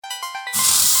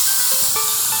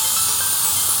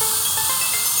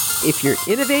If you're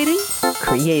innovating,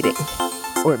 creating,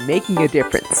 or making a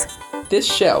difference,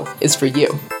 this show is for you.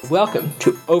 Welcome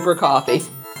to Over Coffee.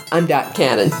 I'm Dot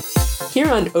Cannon. Here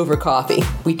on Over Coffee,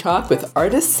 we talk with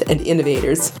artists and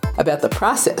innovators about the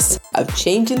process of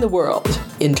changing the world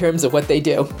in terms of what they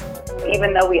do.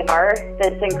 Even though we are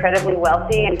this incredibly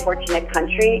wealthy and fortunate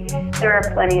country, there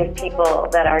are plenty of people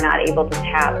that are not able to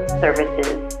tap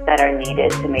services that are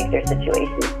needed to make their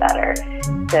situations better.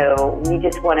 So we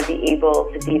just want to be able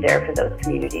to be there for those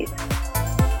communities.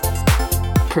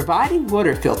 Providing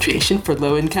water filtration for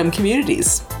low-income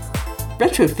communities.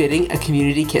 Retrofitting a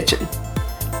community kitchen.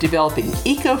 Developing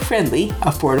eco-friendly,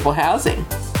 affordable housing.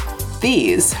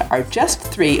 These are just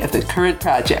three of the current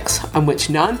projects on which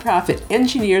nonprofit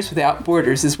Engineers Without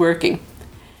Borders is working.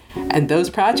 And those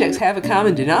projects have a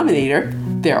common denominator.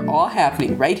 They're all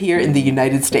happening right here in the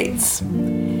United States.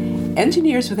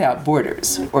 Engineers Without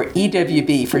Borders, or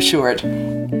EWB for short,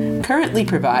 currently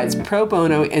provides pro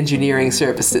bono engineering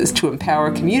services to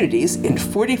empower communities in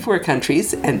 44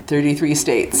 countries and 33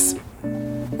 states.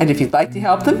 And if you'd like to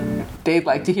help them, they'd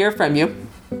like to hear from you.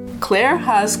 Clare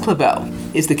Haas Claveau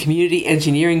is the Community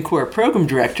Engineering Corps Program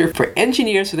Director for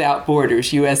Engineers Without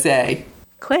Borders USA.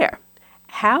 Clare,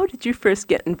 how did you first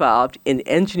get involved in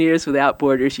Engineers Without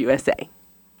Borders USA?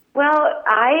 Well,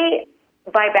 I,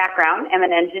 by background, am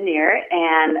an engineer,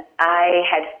 and I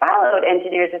had followed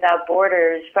Engineers Without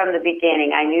Borders from the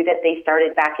beginning. I knew that they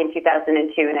started back in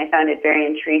 2002, and I found it very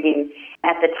intriguing.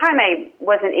 At the time, I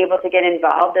wasn't able to get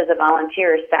involved as a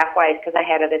volunteer or staff-wise because I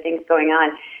had other things going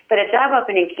on. But a job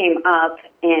opening came up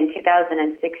in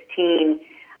 2016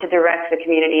 to direct the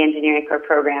Community Engineering Corps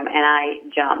program, and I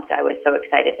jumped. I was so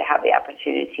excited to have the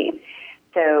opportunity.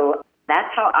 So that's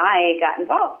how I got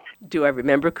involved. Do I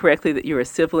remember correctly that you're a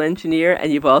civil engineer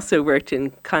and you've also worked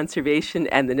in conservation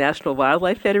and the National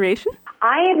Wildlife Federation?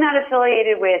 I am not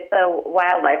affiliated with the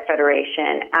Wildlife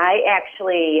Federation.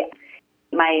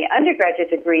 My undergraduate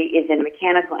degree is in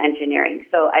mechanical engineering.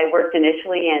 So I worked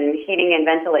initially in heating and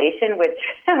ventilation, which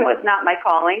was not my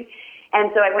calling.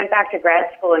 And so I went back to grad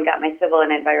school and got my civil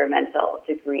and environmental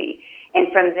degree.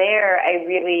 And from there, I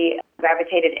really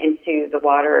gravitated into the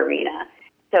water arena.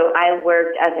 So I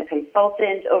worked as a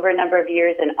consultant over a number of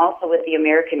years and also with the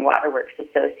American Waterworks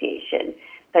Association.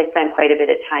 So I spent quite a bit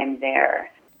of time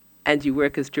there. And you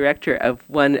work as director of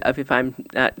one of, if I'm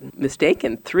not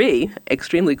mistaken, three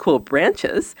extremely cool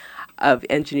branches of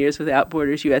Engineers Without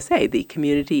Borders USA, the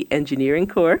Community Engineering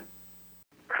Corps.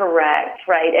 Correct,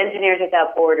 right. Engineers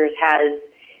Without Borders has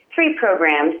three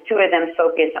programs. Two of them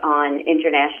focus on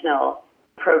international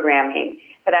programming.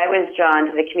 But I was drawn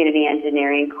to the Community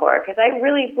Engineering Corps because I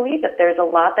really believe that there's a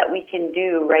lot that we can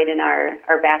do right in our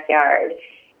backyard.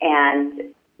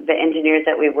 And the engineers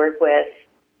that we work with,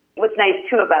 what's nice,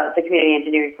 too, about the Community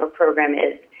Engineering Corps program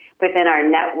is within our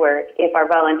network, if our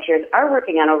volunteers are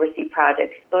working on overseas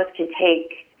projects, those can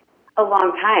take a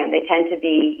long time. They tend to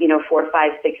be, 4,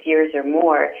 5, 6 years or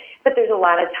more. But there's a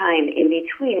lot of time in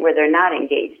between where they're not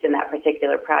engaged in that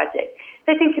particular project.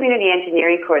 So I think Community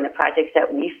Engineering Corps and the projects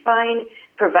that we find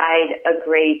provide a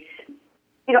great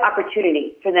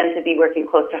opportunity for them to be working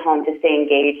close to home, to stay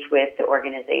engaged with the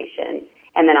organization,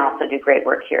 and then also do great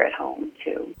work here at home,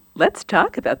 too. Let's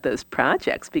talk about those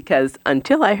projects, because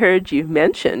until I heard you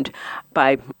mentioned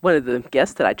by one of the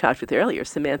guests that I talked with earlier,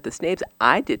 Samantha Snabes,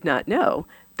 I did not know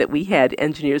that we had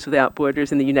Engineers Without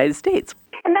Borders in the United States.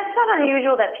 And that's not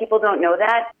unusual that people don't know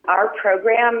that. Our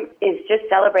program is just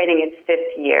celebrating its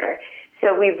 5th year.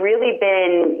 So we've really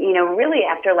been, really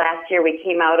after last year, we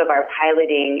came out of our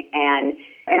piloting, and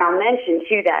I'll mention,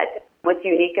 too, that what's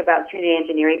unique about Community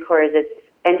Engineering Corps is it's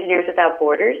Engineers Without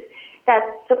Borders that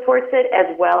supports it,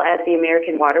 as well as the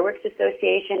American Waterworks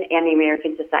Association and the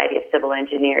American Society of Civil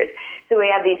Engineers. So we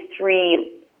have these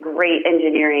three great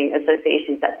engineering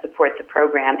associations that support the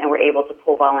program, and we're able to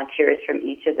pull volunteers from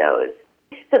each of those.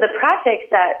 So the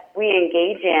projects that we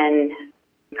engage in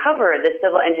cover the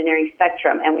civil engineering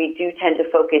spectrum, and we do tend to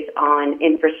focus on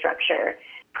infrastructure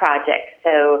projects.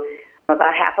 So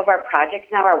about half of our projects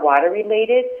now are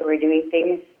water-related, so we're doing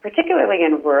things particularly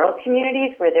in rural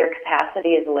communities where their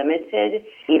capacity is limited,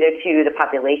 either to the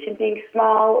population being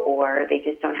small or they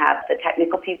just don't have the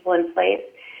technical people in place.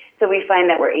 So we find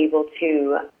that we're able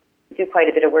to do quite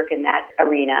a bit of work in that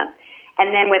arena.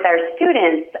 And then with our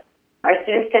students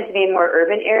tend to be in more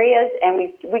urban areas, and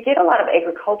we get a lot of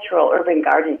agricultural urban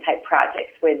garden type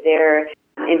projects where they're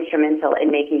instrumental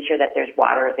in making sure that there's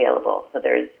water available. So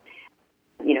there's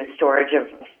storage of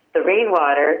the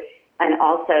rainwater, and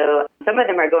also some of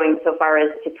them are going so far as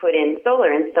to put in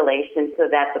solar installations so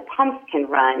that the pumps can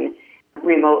run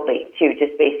remotely too,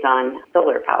 just based on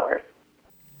solar power.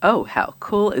 Oh, how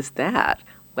cool is that?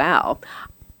 Wow.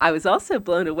 I was also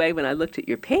blown away when I looked at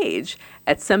your page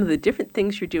at some of the different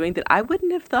things you're doing that I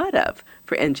wouldn't have thought of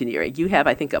for engineering. You have,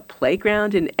 I think, a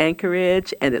playground in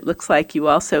Anchorage, and it looks like you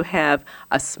also have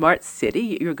a smart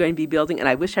city you're going to be building. And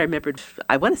I wish I remembered,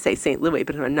 I want to say St. Louis,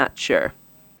 but I'm not sure.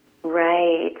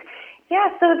 Right. Yeah,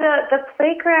 so the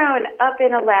playground up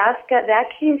in Alaska, that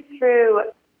came through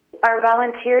our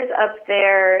volunteers up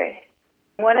there.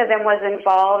 One of them was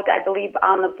involved, I believe,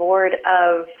 on the board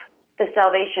of the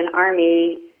Salvation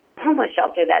Army homeless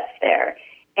shelter that's there.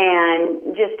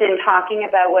 And just in talking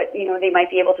about what, they might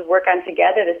be able to work on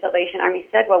together, the Salvation Army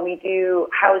said, well, we do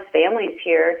house families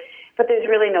here, but there's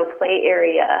really no play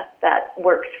area that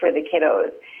works for the kiddos.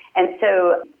 And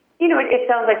so, it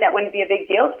sounds like that wouldn't be a big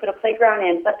deal to put a playground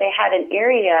in, but they had an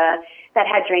area that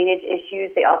had drainage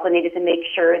issues. They also needed to make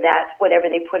sure that whatever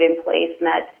they put in place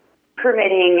met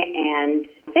permitting and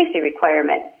safety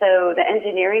requirements. So the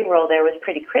engineering role there was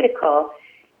pretty critical,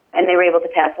 and they were able to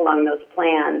pass along those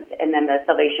plans, and then the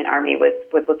Salvation Army was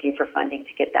looking for funding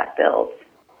to get that built.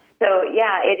 So,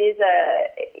 yeah, it is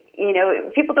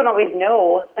people don't always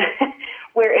know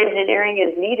where engineering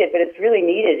is needed, but it's really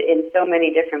needed in so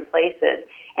many different places.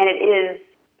 And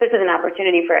this is an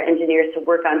opportunity for our engineers to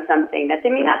work on something that they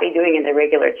may not be doing in their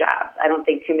regular jobs. I don't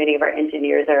think too many of our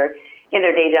engineers are in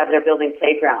their day jobs are building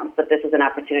playgrounds, but this is an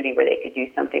opportunity where they could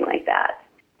do something like that.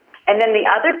 And then the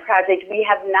other project, we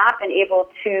have not been able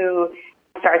to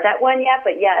start that one yet,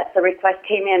 but yes, the request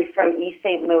came in from East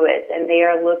St. Louis, and they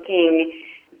are looking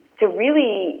to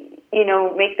really,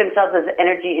 make themselves as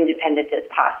energy independent as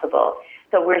possible.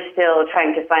 So we're still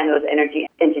trying to find those energy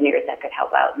engineers that could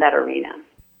help out in that arena.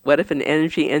 What if an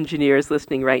energy engineer is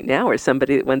listening right now, or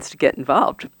somebody that wants to get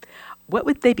involved? What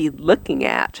would they be looking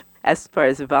at as far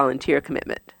as a volunteer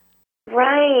commitment?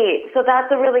 Right. So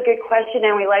that's a really good question,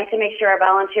 and we like to make sure our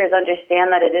volunteers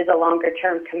understand that it is a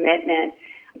longer-term commitment.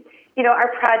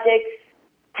 Our projects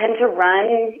tend to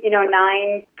run,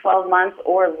 9, 12 months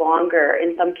or longer.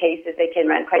 In some cases, they can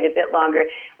run quite a bit longer.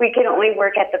 We can only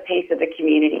work at the pace of the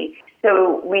community.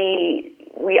 So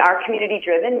we are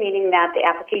community-driven, meaning that the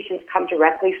applications come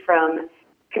directly from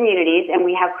communities, and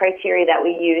we have criteria that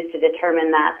we use to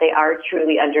determine that they are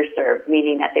truly underserved,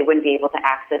 meaning that they wouldn't be able to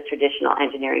access traditional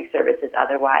engineering services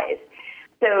otherwise.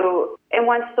 So, and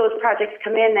once those projects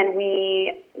come in, then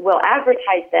we will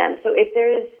advertise them. So if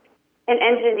there's an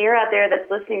engineer out there that's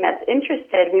listening that's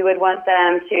interested, we would want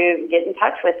them to get in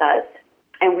touch with us,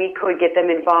 and we could get them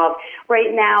involved.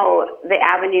 Right now, the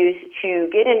avenues to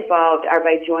get involved are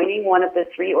by joining one of the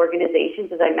three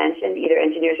organizations, as I mentioned, either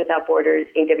Engineers Without Borders,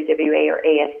 AWWA, or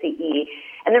ASCE.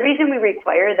 And the reason we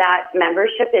require that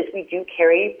membership is we do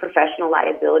carry professional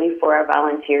liability for our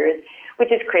volunteers, which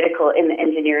is critical in the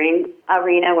engineering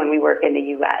arena when we work in the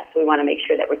U.S. We want to make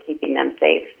sure that we're keeping them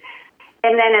safe.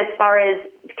 And then as far as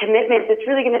commitments, it's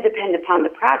really going to depend upon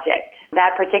the project.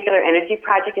 That particular energy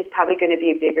project is probably going to be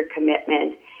a bigger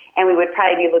commitment, and we would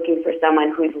probably be looking for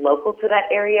someone who's local to that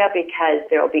area because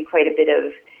there will be quite a bit of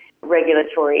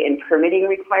regulatory and permitting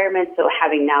requirements, so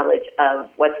having knowledge of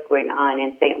what's going on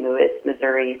in St. Louis,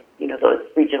 Missouri, those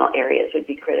regional areas would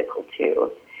be critical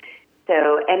too.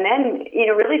 So, and then,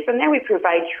 really from there we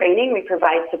provide training, we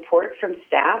provide support from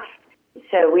staff,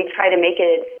 so we try to make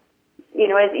it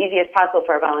as easy as possible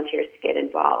for our volunteers to get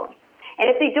involved. And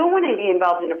if they don't want to be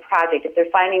involved in a project, if they're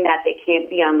finding that they can't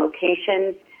be on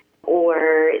location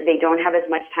or they don't have as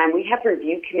much time, we have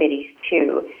review committees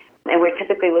too. And we're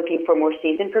typically looking for more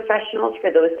seasoned professionals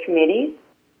for those committees.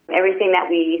 Everything that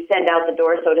we send out the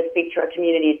door, so to speak, to our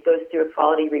communities goes through a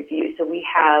quality review. So we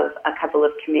have a couple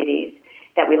of committees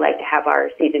that we like to have our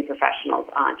seasoned professionals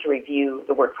on to review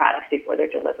the work products before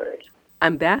they're delivered.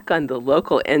 I'm back on the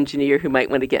local engineer who might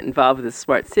want to get involved with the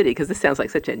smart city because this sounds like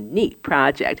such a neat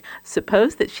project.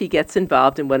 Suppose that she gets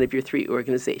involved in one of your three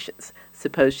organizations.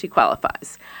 Suppose she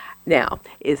qualifies. Now,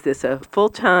 is this a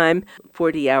full-time,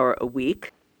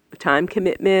 40-hour-a-week time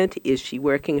commitment? Is she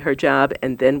working her job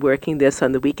and then working this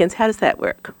on the weekends? How does that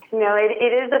work? No, it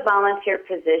is a volunteer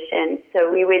position.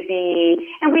 So we would be,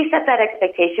 and we set that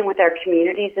expectation with our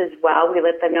communities as well. We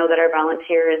let them know that our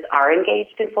volunteers are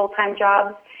engaged in full-time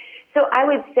jobs. So I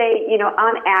would say,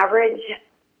 on average,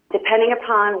 depending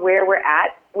upon where we're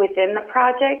at within the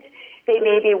project, they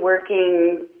may be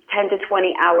working 10 to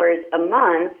 20 hours a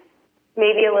month,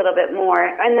 maybe a little bit more,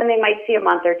 and then they might see a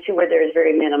month or two where there's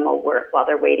very minimal work while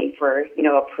they're waiting for,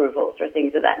 approvals or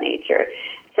things of that nature.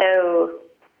 So,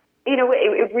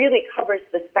 it really covers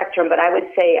the spectrum, but I would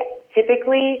say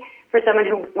typically for someone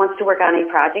who wants to work on a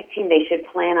project team, they should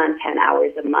plan on 10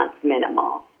 hours a month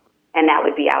minimal. And that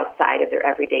would be outside of their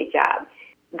everyday job.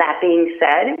 That being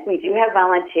said, we do have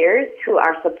volunteers who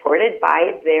are supported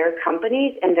by their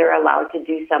companies, and they're allowed to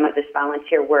do some of this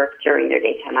volunteer work during their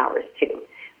daytime hours too,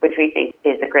 which we think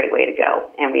is a great way to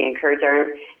go. And we encourage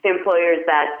the employers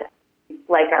that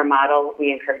like our model,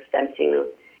 we encourage them to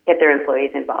get their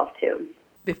employees involved too.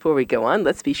 Before we go on,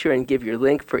 let's be sure and give your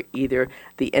link for either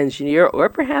the engineer or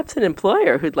perhaps an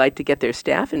employer who'd like to get their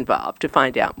staff involved to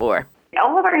find out more.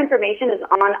 All of our information is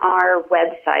on our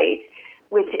website,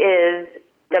 which is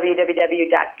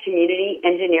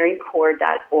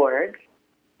www.communityengineeringcorps.org,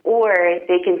 or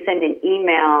they can send an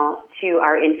email to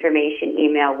our information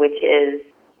email, which is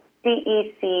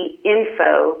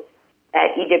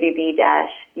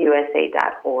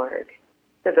cecinfo@ewb-usa.org.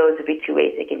 So those would be two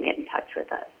ways they can get in touch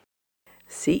with us.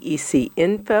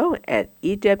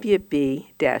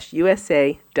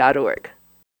 cecinfo@ewb-usa.org.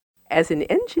 As an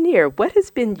engineer, what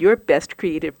has been your best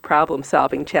creative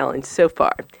problem-solving challenge so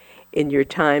far in your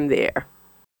time there?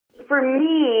 For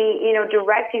me,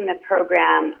 directing the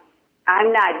program,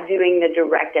 I'm not doing the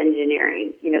direct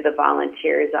engineering. The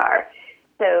volunteers are.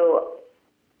 So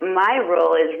my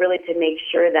role is really to make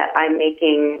sure that I'm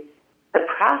making the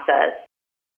process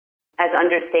as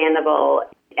understandable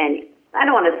and I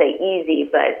don't want to say easy,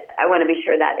 but I want to be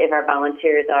sure that if our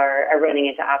volunteers are running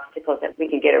into obstacles, that we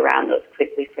can get around those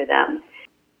quickly for them.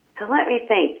 So let me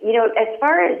think. As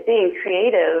far as being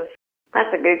creative,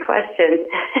 that's a good question.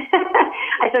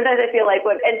 Sometimes I feel like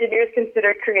what engineers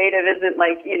consider creative isn't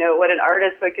like, what an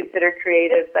artist would consider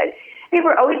creative. But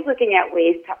we're always looking at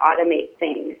ways to automate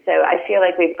things. So I feel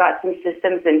like we've got some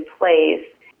systems in place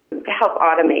to help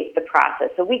automate the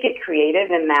process. So we get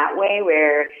creative in that way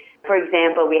where, for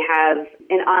example, we have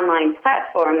an online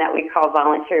platform that we call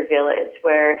Volunteer Village,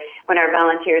 where when our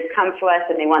volunteers come to us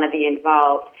and they want to be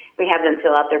involved, we have them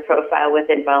fill out their profile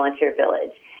within Volunteer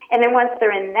Village. And then once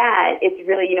they're in that, it's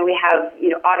really, we have,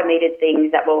 automated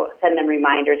things that will send them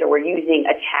reminders, or we're using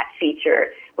a chat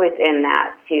feature within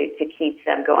that to keep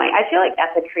them going. I feel like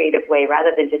that's a creative way.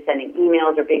 Rather than just sending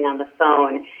emails or being on the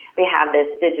phone, we have this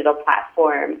digital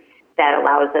platform that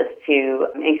allows us to,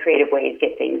 in creative ways,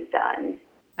 get things done.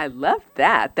 I love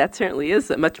that. That certainly is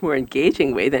a much more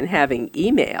engaging way than having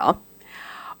email.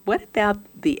 What about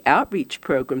the outreach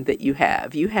program that you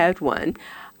have? You had one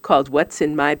called What's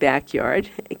in My Backyard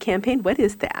campaign. What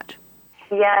is that?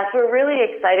 Yes, we're really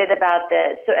excited about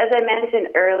this. So as I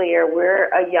mentioned earlier, we're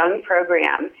a young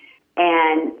program,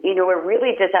 and, we're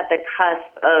really just at the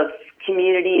cusp of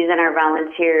communities and our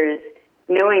volunteers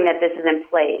knowing that this is in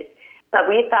place. But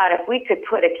we thought if we could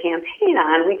put a campaign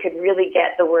on, we could really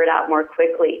get the word out more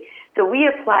quickly. So we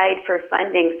applied for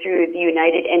funding through the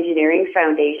United Engineering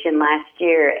Foundation last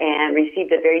year and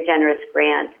received a very generous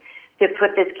grant to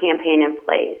put this campaign in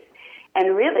place.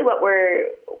 And really what we're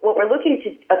looking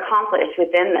to accomplish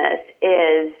within this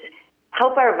is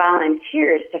help our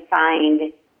volunteers to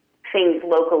find things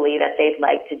locally that they'd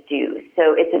like to do.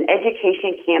 So it's an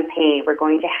education campaign. We're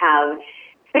going to have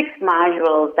 6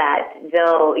 modules that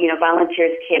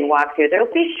volunteers can walk through. They'll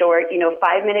be short,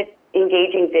 5-minute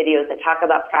engaging videos that talk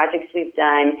about projects we've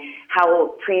done,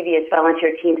 how previous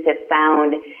volunteer teams have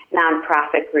found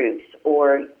nonprofit groups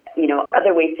or,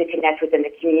 other ways to connect within the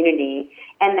community,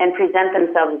 and then present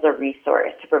themselves as a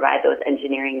resource to provide those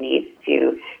engineering needs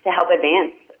to help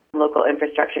advance local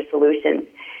infrastructure solutions.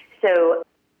 So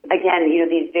again,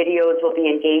 these videos will be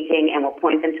engaging and we'll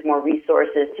point them to more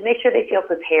resources to make sure they feel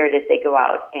prepared as they go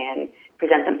out and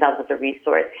present themselves as a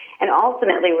resource. And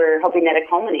ultimately, we're hoping that it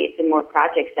culminates in more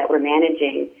projects that we're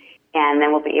managing, and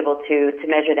then we'll be able to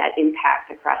measure that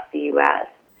impact across the U.S.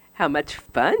 How much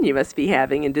fun you must be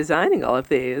having in designing all of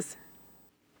these.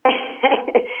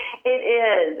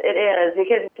 It is,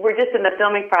 because we're just in the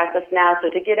filming process now, so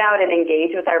to get out and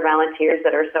engage with our volunteers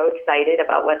that are so excited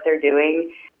about what they're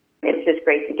doing, it's just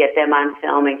great to get them on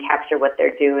film and capture what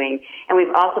they're doing. And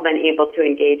we've also been able to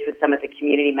engage with some of the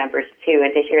community members, too,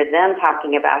 and to hear them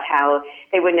talking about how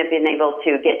they wouldn't have been able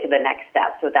to get to the next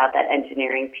steps without that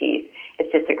engineering piece.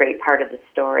 It's just a great part of the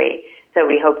story. So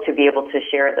we hope to be able to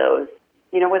share those,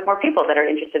 with more people that are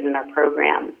interested in our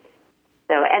program.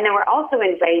 And then we're also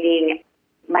inviting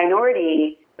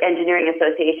minority engineering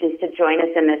associations to join us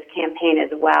in this campaign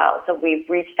as well. So we've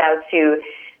reached out to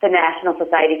the National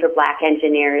Society for Black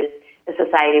Engineers, the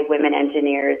Society of Women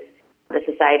Engineers, the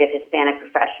Society of Hispanic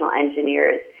Professional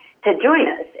Engineers to join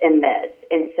us in this.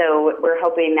 And so we're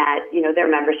hoping that, their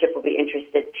membership will be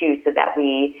interested too, so that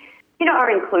we,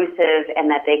 are inclusive and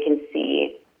that they can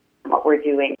see what we're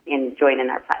doing and join in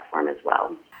our platform as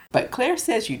well. But Claire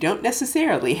says you don't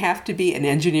necessarily have to be an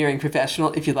engineering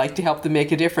professional if you'd like to help them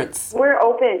make a difference. We're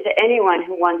open to anyone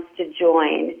who wants to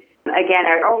join Again,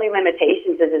 our only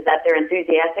limitations is that they're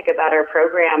enthusiastic about our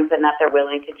programs and that they're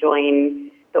willing to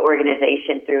join the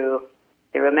organization through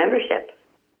a membership.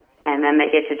 And then they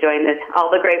get to join all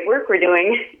the great work we're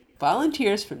doing.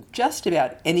 Volunteers from just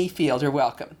about any field are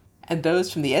welcome, and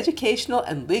those from the educational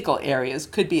and legal areas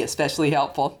could be especially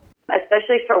helpful.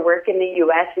 Especially for work in the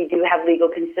U.S., we do have legal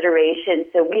considerations.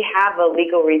 So we have a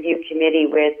legal review committee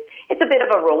it's a bit of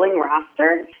a rolling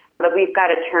roster, but we've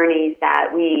got attorneys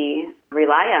that we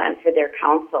rely on for their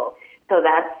counsel. So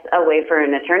that's a way for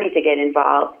an attorney to get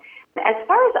involved. As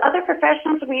far as other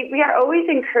professionals, we are always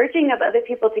encouraging of other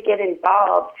people to get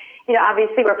involved.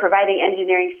 Obviously we're providing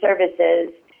engineering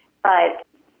services, but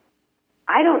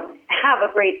I don't have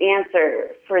a great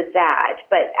answer for that.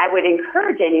 But I would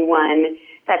encourage anyone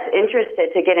that's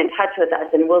interested to get in touch with us,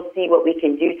 and we'll see what we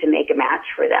can do to make a match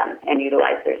for them and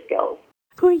utilize their skills.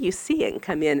 Who are you seeing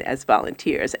come in as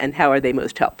volunteers, and how are they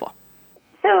most helpful?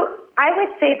 So I would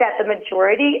say that the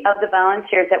majority of the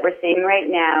volunteers that we're seeing right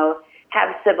now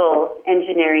have civil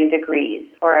engineering degrees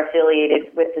or are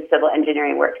affiliated with the civil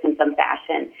engineering works in some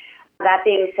fashion. That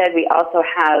being said, we also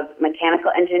have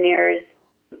mechanical engineers.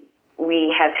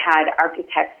 We have had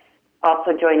architects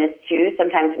also join us too.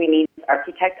 Sometimes we need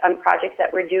architects on projects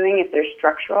that we're doing if they're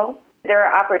structural. There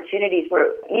are opportunities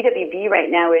where EWB right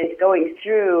now is going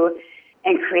through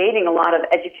and creating a lot of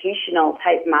educational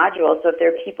type modules. So if there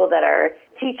are people that are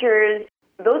teachers,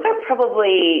 those are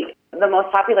probably the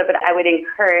most popular, but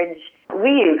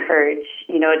we encourage,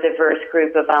 a diverse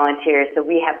group of volunteers. So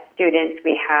we have students,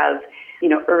 we have,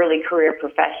 early career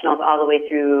professionals all the way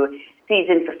through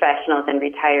seasoned professionals and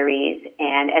retirees.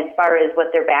 And as far as what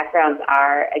their backgrounds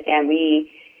are, again, we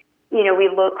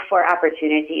look for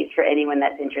opportunities for anyone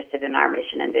that's interested in our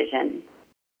mission and vision.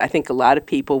 I think a lot of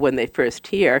people, when they first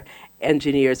hear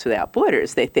Engineers Without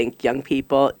Borders, they think young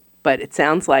people, but it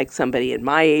sounds like somebody in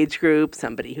my age group,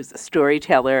 somebody who's a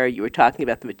storyteller. You were talking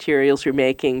about the materials you're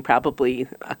making. Probably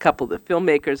a couple of the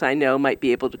filmmakers I know might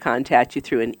be able to contact you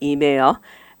through an email,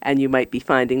 and you might be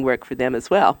finding work for them as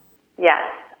well. Yes,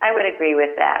 I would agree with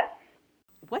that.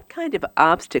 What kind of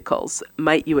obstacles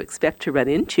might you expect to run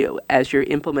into as you're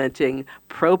implementing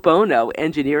pro bono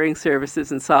engineering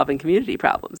services and solving community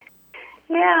problems?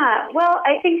 Yeah, well,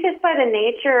 I think just by the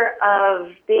nature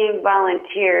of being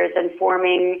volunteers and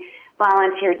forming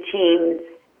volunteer teams,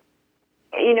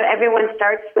 everyone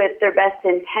starts with their best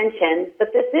intentions,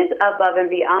 but this is above and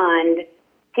beyond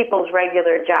people's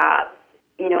regular jobs,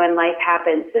 and life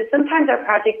happens. So sometimes our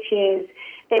project teams,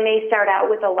 they may start out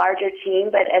with a larger team,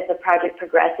 but as the project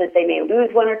progresses, they may lose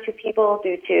one or two people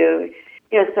due to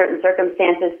certain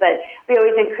circumstances, but we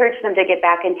always encourage them to get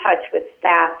back in touch with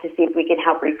staff to see if we can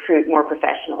help recruit more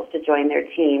professionals to join their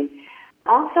team.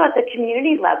 Also at the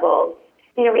community level,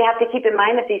 we have to keep in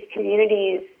mind that these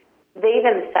communities, they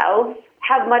themselves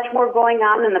have much more going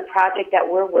on than the project that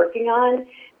we're working on.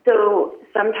 So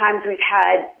sometimes we've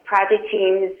had project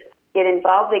teams get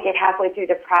involved, they get halfway through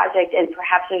the project, and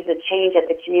perhaps there's a change at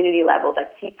the community level.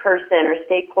 That key person or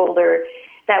stakeholder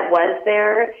that was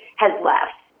there has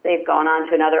left. They've gone on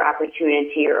to another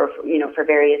opportunity or for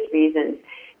various reasons.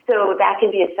 So that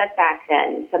can be a setback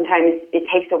then. Sometimes it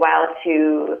takes a while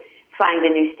to find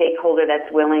a new stakeholder that's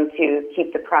willing to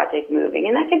keep the project moving.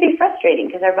 And that can be frustrating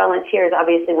because our volunteers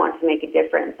obviously want to make a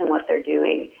difference in what they're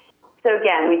doing. So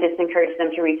again, we just encourage them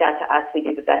to reach out to us. We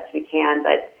do the best we can,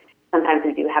 but sometimes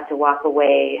we do have to walk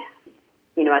away,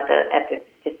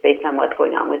 just based on what's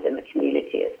going on within the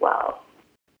community as well.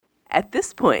 At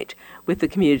this point, with the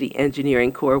Community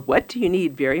Engineering Corps, what do you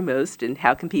need very most, and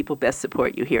how can people best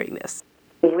support you hearing this?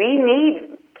 We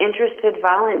need interested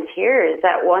volunteers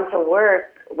that want to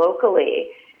work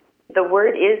locally. The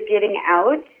word is getting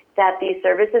out that these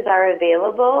services are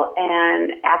available,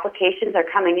 and applications are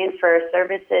coming in for our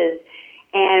services.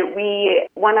 And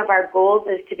one of our goals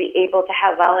is to be able to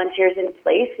have volunteers in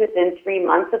place within 3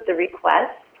 months of the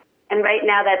request. And right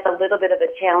now that's a little bit of a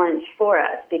challenge for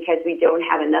us because we don't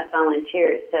have enough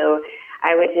volunteers. So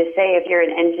I would just say if you're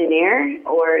an engineer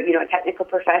or, a technical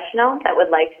professional that would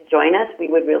like to join us, we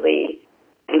would really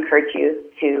encourage you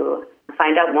to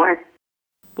find out more.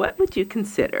 What would you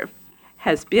consider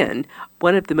has been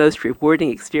one of the most rewarding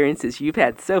experiences you've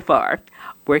had so far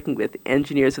working with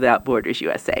Engineers Without Borders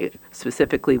USA,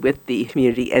 specifically with the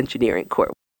Community Engineering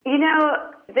Corps?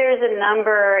 There's a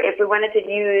number. If we wanted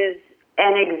to use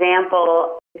an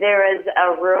example, there is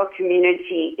a rural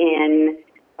community in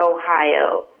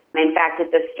Ohio. In fact,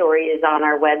 the story is on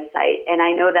our website. And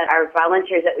I know that our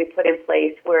volunteers that we put in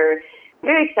place were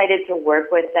very excited to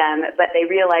work with them, but they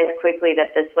realized quickly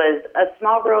that this was a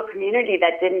small rural community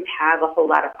that didn't have a whole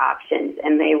lot of options.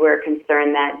 And they were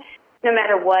concerned that no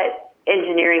matter what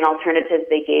engineering alternatives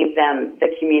they gave them,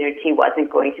 the community wasn't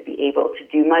going to be able to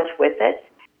do much with it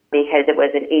because it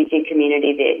was an aging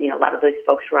community that, a lot of those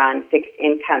folks were on fixed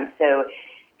income. So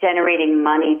generating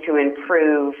money to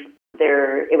improve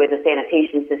it was a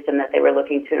sanitation system that they were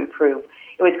looking to improve.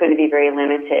 It was going to be very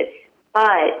limited.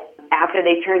 But after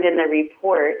they turned in the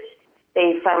report,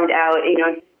 they found out,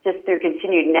 just through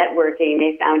continued networking,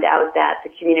 they found out that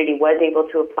the community was able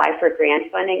to apply for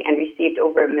grant funding and received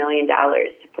over $1 million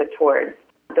to put towards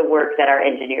the work that our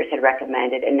engineers had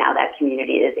recommended, and now that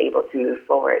community is able to move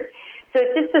forward. So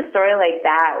it's just a story like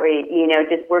that where,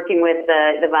 just working with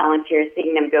the volunteers,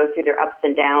 seeing them go through their ups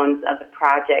and downs of the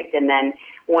project and then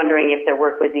wondering if their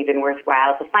work was even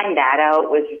worthwhile. To find that out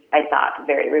was, I thought,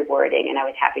 very rewarding, and I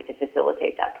was happy to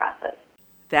facilitate that process.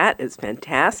 That is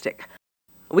fantastic.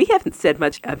 We haven't said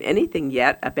much of anything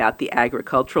yet about the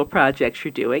agricultural projects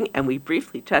you're doing, and we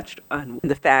briefly touched on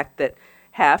the fact that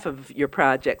half of your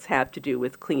projects have to do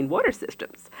with clean water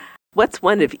systems. What's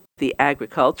one of the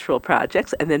agricultural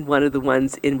projects, and then one of the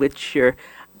ones in which you're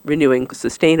renewing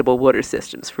sustainable water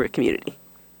systems for a community?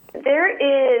 There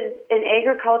is an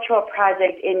agricultural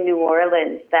project in New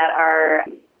Orleans that our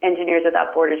Engineers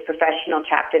Without Borders professional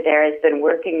chapter there has been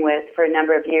working with for a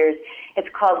number of years. It's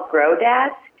called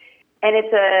GrowDat, and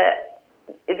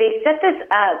they set this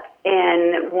up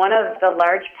in one of the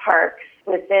large parks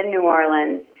within New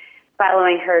Orleans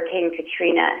following Hurricane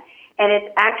Katrina. And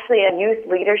it's actually a youth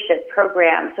leadership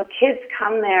program. So kids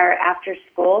come there after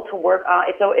school to work on,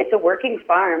 it's a working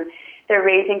farm. They're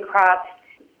raising crops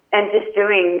and just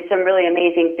doing some really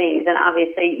amazing things. And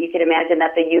obviously you can imagine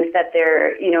that the youth that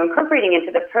they're, incorporating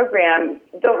into the program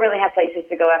don't really have places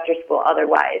to go after school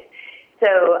otherwise.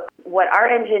 So what our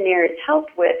engineers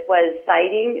helped with was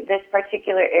siting this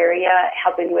particular area,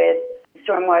 helping with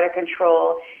stormwater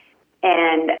control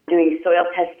and doing soil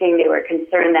testing. They were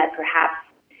concerned that perhaps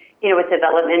with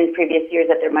development in previous years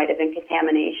that there might have been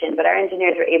contamination, but our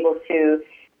engineers were able to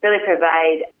really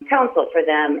provide counsel for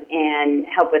them and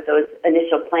help with those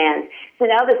initial plans. So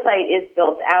now the site is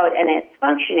built out and it's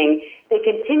functioning. They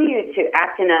continue to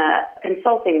act in a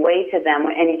consulting way to them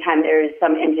anytime there is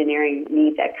some engineering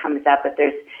need that comes up. If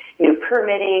there's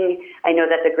permitting, I know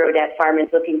that the GrowDat farm is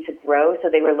looking to grow, so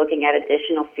they were looking at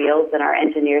additional fields, and our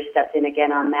engineers stepped in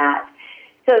again on that.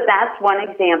 So that's one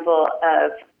example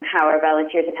of how our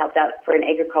volunteers have helped out for an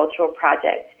agricultural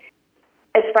project.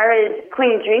 As far as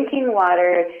clean drinking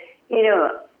water,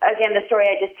 again, the story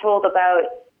I just told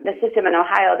about the system in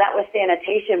Ohio, that was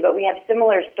sanitation, but we have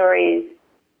similar stories,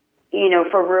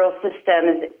 for rural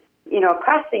systems,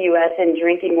 across the U.S. in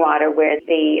drinking water where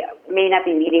they may not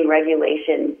be meeting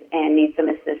regulations and need some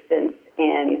assistance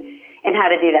in how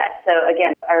to do that. So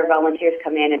again, our volunteers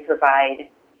come in and provide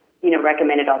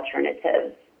recommended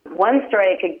alternatives. One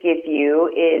story I could give you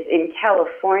is in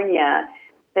California,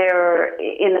 they're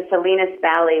in the Salinas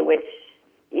Valley, which,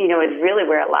 is really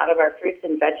where a lot of our fruits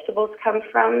and vegetables come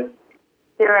from.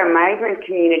 There are migrant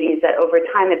communities that over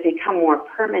time have become more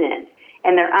permanent,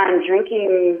 and they're on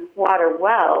drinking water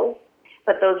wells,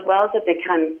 but those wells have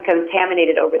become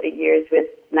contaminated over the years with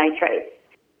nitrates.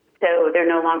 So they're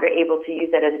no longer able to use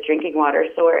that as a drinking water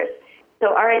source.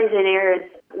 So our engineers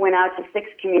went out to 6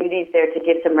 communities there to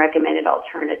give some recommended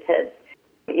alternatives,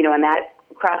 and that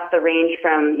crossed the range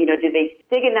from, do they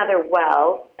dig another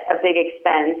well, a big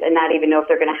expense, and not even know if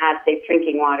they're going to have safe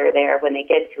drinking water there when they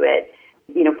get to it.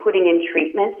 Putting in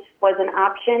treatment was an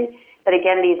option. But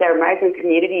again, these are migrant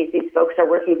communities. These folks are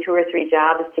working 2 or 3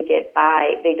 jobs to get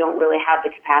by. They don't really have the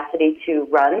capacity to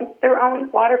run their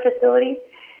own water facilities.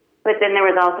 But then there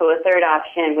was also a third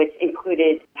option, which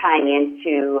included tying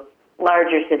into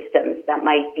larger systems that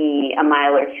might be a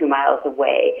mile or 2 miles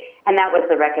away, and that was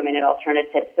the recommended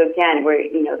alternative. So again,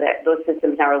 those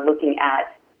systems now are looking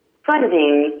at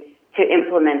funding to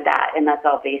implement that, and that's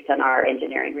all based on our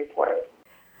engineering report.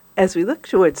 As we look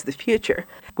towards the future,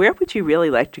 where would you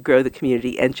really like to grow the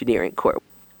Community Engineering Corps?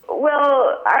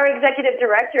 Well, our executive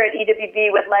director at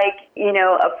EWB would like,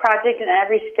 a project in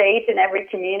every state and every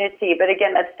community. But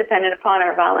again, that's dependent upon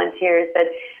our volunteers. But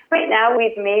right now,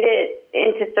 we've made it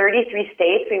into 33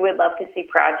 states. We would love to see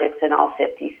projects in all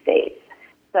 50 states.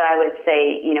 So I would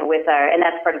say, and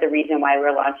that's part of the reason why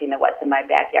we're launching the What's in My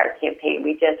Backyard campaign.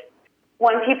 We just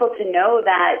want people to know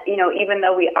that, even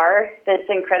though we are this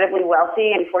incredibly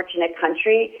wealthy and fortunate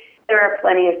country, there are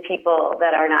plenty of people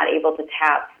that are not able to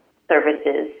tap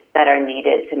services that are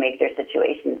needed to make their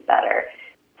situations better.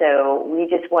 So we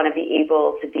just want to be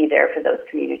able to be there for those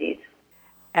communities.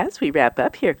 As we wrap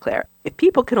up here, Claire, if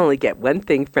people can only get one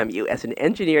thing from you as an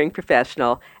engineering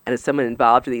professional and as someone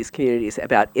involved in these communities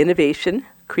about innovation,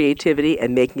 creativity,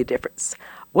 and making a difference,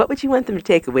 what would you want them to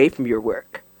take away from your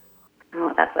work?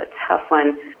 Oh, that's a tough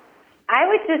one. I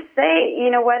would just say,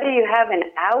 whether you have an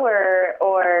hour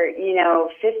or,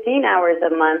 15 hours a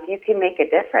month, you can make a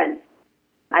difference.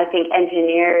 I think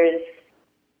engineers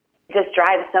just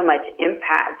drive so much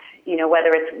impact,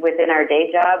 whether it's within our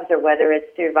day jobs or whether it's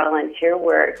through volunteer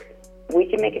work, we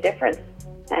can make a difference.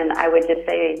 And I would just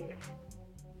say,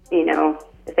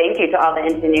 thank you to all the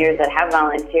engineers that have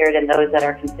volunteered and those that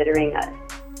are considering us.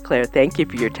 Claire, thank you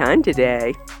for your time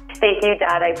today. Thank you,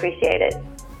 Dot. I appreciate it.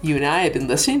 You and I have been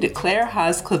listening to Clare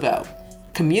Haas Claveau,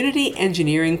 Community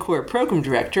Engineering Corps Program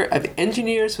Director of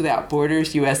Engineers Without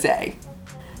Borders USA.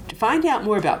 To find out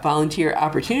more about volunteer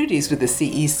opportunities with the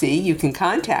CEC, you can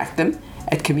contact them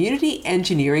at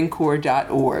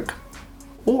communityengineeringcorps.org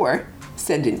or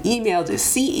send an email to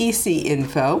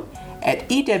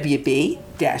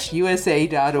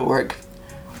cecinfo@ewb-usa.org.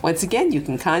 Once again, you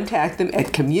can contact them at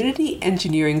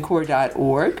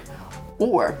communityengineeringcorps.org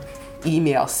or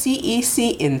email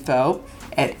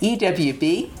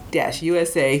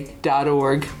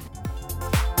cecinfo@ewb-usa.org.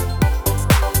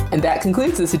 And that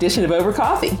concludes this edition of Over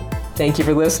Coffee. Thank you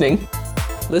for listening.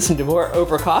 Listen to more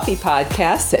Over Coffee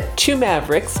podcasts at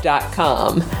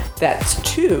twomavericks.com. That's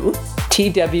two,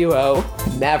 TWO,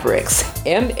 Mavericks,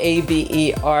 Maverix,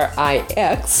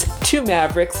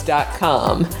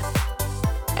 twomavericks.com.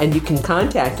 And you can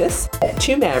contact us at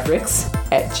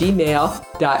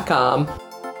twomavericks@gmail.com.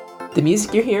 The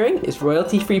music you're hearing is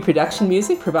royalty-free production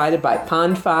music provided by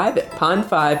Pond5 at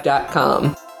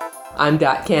pond5.com. I'm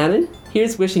Dot Cannon.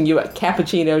 Here's wishing you a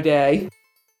cappuccino day.